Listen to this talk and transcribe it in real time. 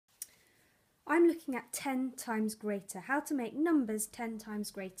I'm looking at 10 times greater, how to make numbers 10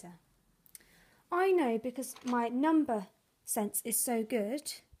 times greater. I know, because my number sense is so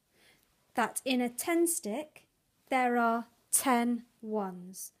good, that in a 10 stick there are 10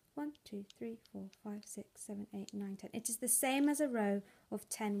 ones. 1, 2, 3, 4, 5, 6, 7, 8, 9, 10. It is the same as a row of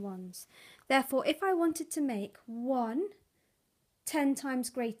 10 ones. Therefore, if I wanted to make 1 10 times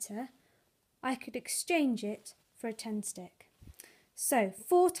greater, I could exchange it for a 10 stick. So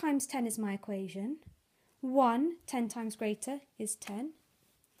 4 times 10 is my equation. 1 10 times greater is 10.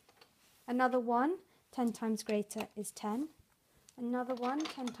 Another 1 10 times greater is 10. Another 1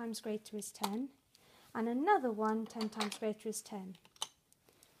 10 times greater is 10. And another 1 10 times greater is 10.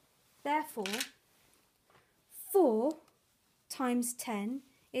 Therefore, 4 times 10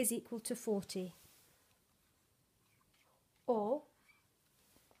 is equal to 40. Or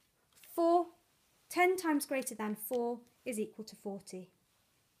 10 times greater than 4 is equal to 40.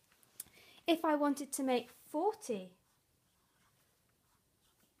 If I wanted to make 40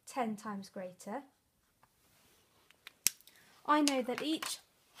 10 times greater, I know that each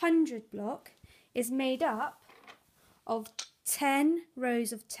 100 block is made up of 10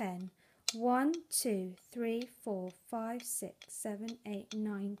 rows of 10. 1, 2, 3, 4, 5, 6, 7, 8,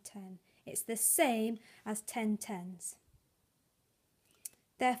 9, 10. It's the same as 10 tens.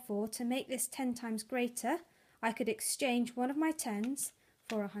 Therefore, to make this 10 times greater, I could exchange one of my 10s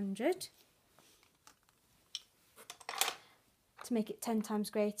for 100. To make it 10 times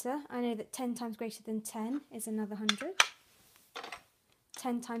greater, I know that 10 times greater than 10 is another 100.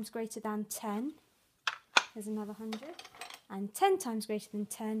 10 times greater than 10 is another 100. And 10 times greater than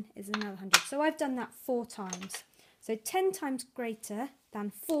 10 is another 100. So I've done that 4 times. So 10 times greater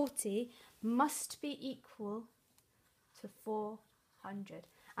than 40 must be equal to 400.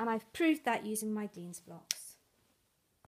 And I've proved that using my Dean's blocks.